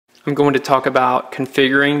I'm going to talk about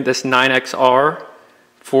configuring this 9XR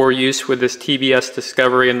for use with this TBS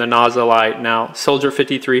Discovery and the NAZA Lite. Now, Soldier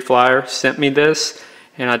 53 Flyer sent me this,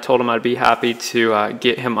 and I told him I'd be happy to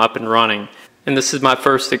get him up and running. And this is my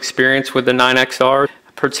first experience with the 9XR.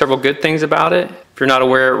 I've heard several good things about it. If you're not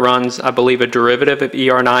aware, it runs, I believe, a derivative of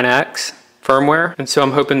ER9X firmware, and so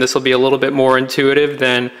I'm hoping this will be a little bit more intuitive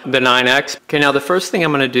than the 9X. Okay, now the first thing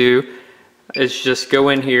I'm going to do is just go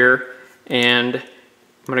in here, and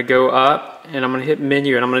I'm going to go up, and I'm going to hit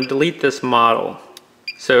menu, and I'm going to delete this model.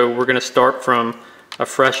 So we're going to start from a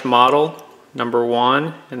fresh model, number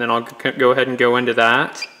 1, and then I'll go ahead and go into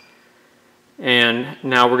that. And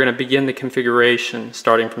now we're going to begin the configuration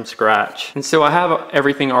starting from scratch. And so I have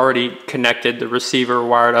everything already connected, the receiver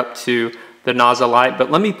wired up to the NAZA Lite,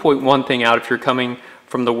 but let me point one thing out if you're coming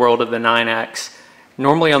from the world of the 9X.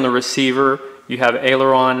 Normally on the receiver you have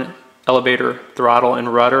aileron, elevator, throttle,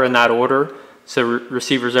 and rudder in that order. So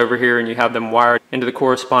receivers over here, and you have them wired into the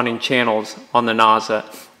corresponding channels on the NAZA.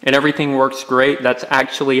 And everything works great. That's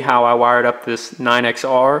actually how I wired up this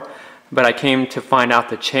 9XR, but I came to find out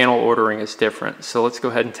the channel ordering is different. So let's go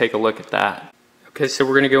ahead and take a look at that. Okay, so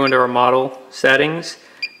we're going to go into our model settings.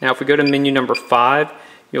 Now if we go to menu number 5,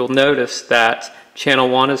 you'll notice that channel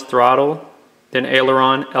 1 is throttle, then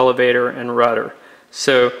aileron, elevator, and rudder.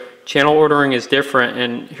 So channel ordering is different,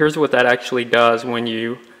 and here's what that actually does when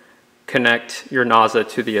you connect your NAZA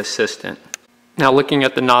to the assistant. Now looking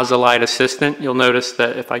at the NAZA Lite assistant, you'll notice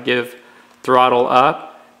that if I give throttle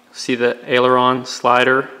up, you'll see the aileron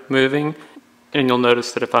slider moving, and you'll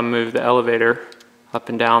notice that if I move the elevator up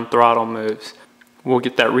and down, throttle moves. We'll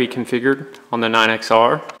get that reconfigured on the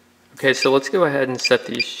 9XR. Okay, so let's go ahead and set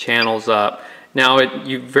these channels up. Now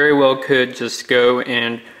you very well could just go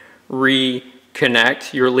and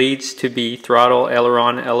reconnect your leads to be throttle,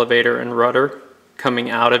 aileron, elevator, and rudder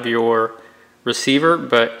coming out of your receiver,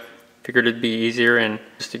 but figured it'd be easier and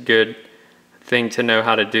just a good thing to know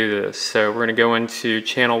how to do this. So we're going to go into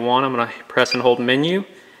channel 1. I'm going to press and hold menu,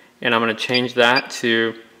 and I'm going to change that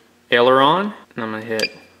to aileron, and I'm going to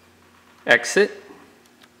hit exit.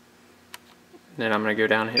 Then I'm going to go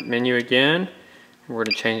down and hit menu again, and we're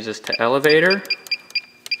going to change this to elevator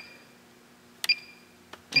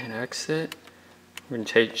and exit. We're going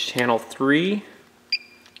to change channel 3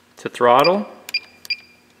 to throttle,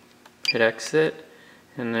 hit exit,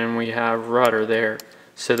 and then we have rudder there.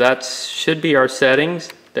 So that should be our settings,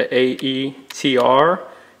 the AETR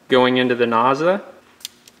going into the NAZA.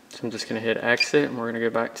 So I'm just going to hit exit, and we're going to go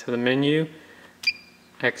back to the menu,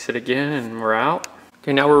 exit again, and we're out.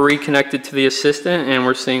 Okay, now we're reconnected to the assistant, and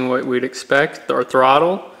we're seeing what we'd expect. Our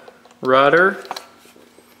throttle, rudder,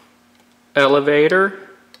 elevator,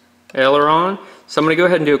 aileron. So I'm going to go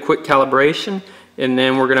ahead and do a quick calibration, and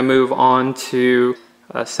then we're going to move on to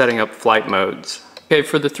setting up flight modes. Okay,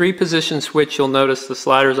 for the 3-position switch, you'll notice the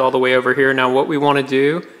slider's all the way over here. Now what we want to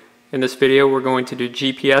do in this video, we're going to do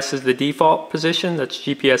GPS as the default position, that's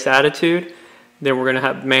GPS attitude. Then we're going to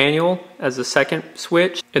have manual as the second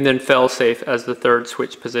switch, and then fail-safe as the third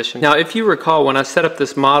switch position. Now if you recall, when I set up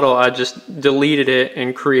this model, I just deleted it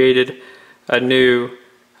and created a new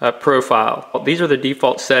profile. These are the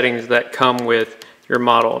default settings that come with your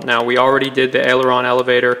model. Now we already did the aileron,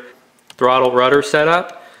 elevator, throttle, rudder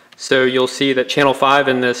setup, so you'll see that channel 5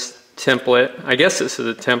 in this template, I guess this is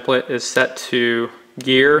a template, is set to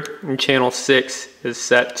gear, and channel 6 is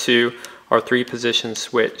set to our 3-position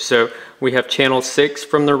switch. So we have channel 6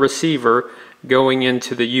 from the receiver going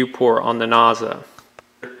into the U port on the NAZA.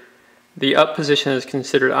 The up position is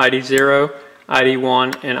considered ID0,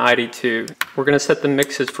 ID1, and ID2. We're going to set the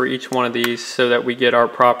mixes for each one of these so that we get our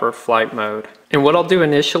proper flight mode. And what I'll do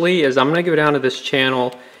initially is I'm going to go down to this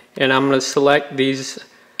channel, and I'm going to select these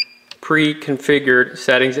pre-configured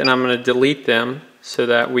settings, and I'm going to delete them so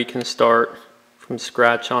that we can start from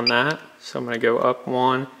scratch on that. So I'm going to go up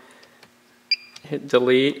 1, hit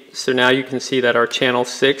delete. So now you can see that our channel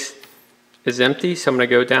 6 is empty, so I'm going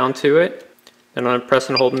to go down to it, then I'm going to press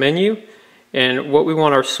and hold menu, and what we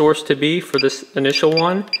want our source to be for this initial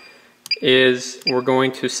one is we're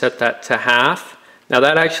going to set that to half. Now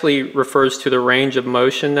that actually refers to the range of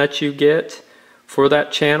motion that you get for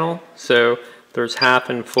that channel. So there's half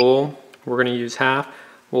and full. We're going to use half.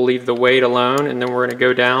 We'll leave the weight alone, and then we're going to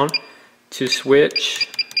go down to switch,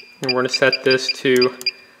 and we're going to set this to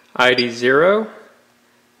ID0.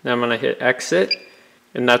 Now I'm going to hit exit,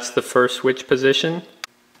 and that's the first switch position.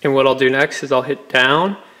 And what I'll do next is I'll hit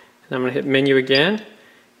down, and I'm going to hit menu again,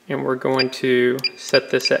 and we're going to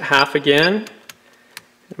set this at half again.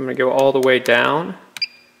 I'm going to go all the way down,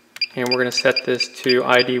 and we're going to set this to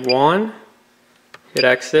ID1. Hit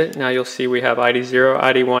exit. Now you'll see we have ID0,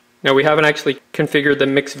 ID1, Now we haven't actually configured the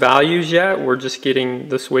mix values yet. We're just getting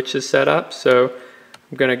the switches set up. So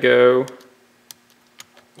I'm going to go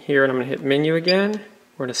here and I'm going to hit menu again.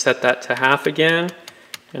 We're going to set that to half again.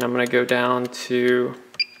 And I'm going to go down to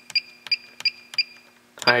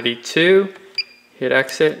ID2, hit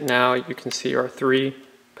exit. Now you can see our 3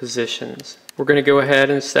 positions. We're going to go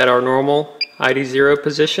ahead and set our normal ID0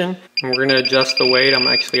 position. And we're going to adjust the weight. I'm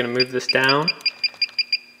actually going to move this down.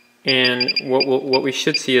 And what we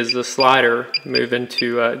should see is the slider move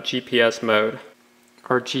into GPS mode.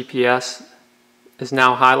 Our GPS is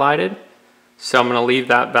now highlighted, so I'm going to leave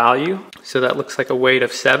that value. So that looks like a weight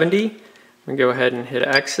of 70. I'm going to go ahead and hit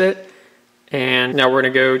exit. And now we're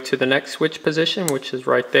going to go to the next switch position, which is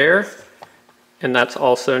right there. And that's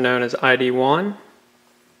also known as ID1.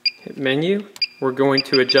 Hit menu. We're going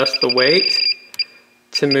to adjust the weight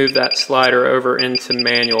to move that slider over into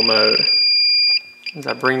manual mode. As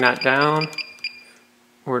I bring that down,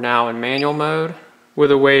 we're now in manual mode with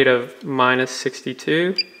a weight of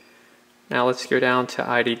 -62. Now let's go down to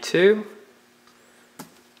ID2.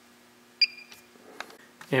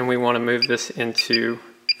 And we want to move this into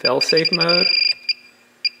fail-safe mode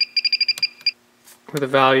with a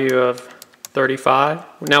value of 35.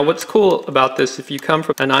 Now what's cool about this, if you come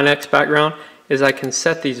from a 9X background, is I can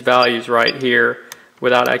set these values right here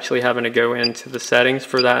without actually having to go into the settings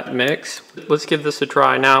for that mix. Let's give this a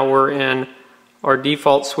try. Now we're in our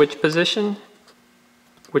default switch position,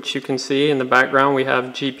 which you can see in the background we have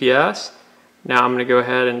GPS. Now I'm going to go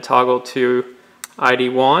ahead and toggle to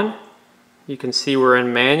ID1. You can see we're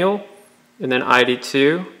in manual, and then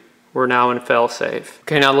ID2, we're now in fail-safe.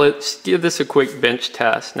 Okay, now let's give this a quick bench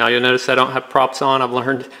test. Now you'll notice I don't have props on. I've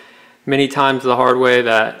learned many times the hard way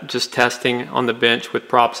that just testing on the bench with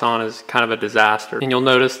props on is kind of a disaster. And you'll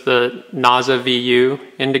notice the NAZA VU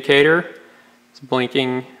indicator is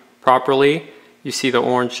blinking properly. You see the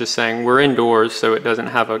orange just saying we're indoors, so it doesn't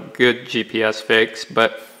have a good GPS fix,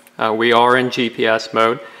 but we are in GPS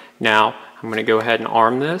mode. Now I'm going to go ahead and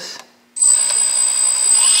arm this.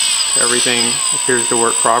 Everything appears to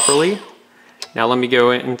work properly. Now let me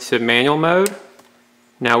go into manual mode.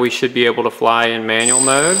 Now we should be able to fly in manual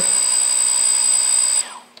mode.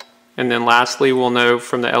 And then lastly, we'll know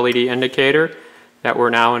from the LED indicator that we're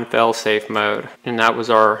now in fail-safe mode. And that was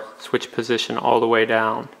our switch position all the way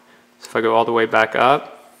down. So if I go all the way back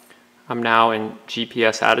up, I'm now in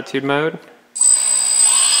GPS attitude mode.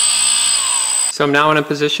 So I'm now in a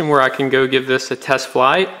position where I can go give this a test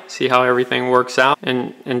flight, see how everything works out,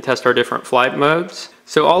 and test our different flight modes.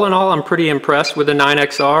 So all in all, I'm pretty impressed with the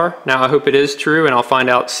 9XR. Now I hope it is true, and I'll find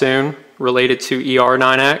out soon related to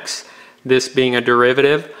ER9X, this being a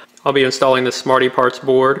derivative. I'll be installing the Smarty Parts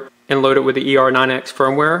board and load it with the ER9X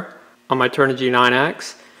firmware on my Turnigy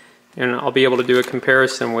 9X, and I'll be able to do a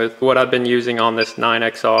comparison with what I've been using on this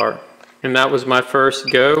 9XR. And that was my first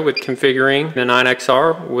go with configuring the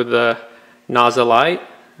 9XR with the NAZA Lite.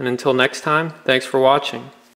 And until next time, thanks for watching.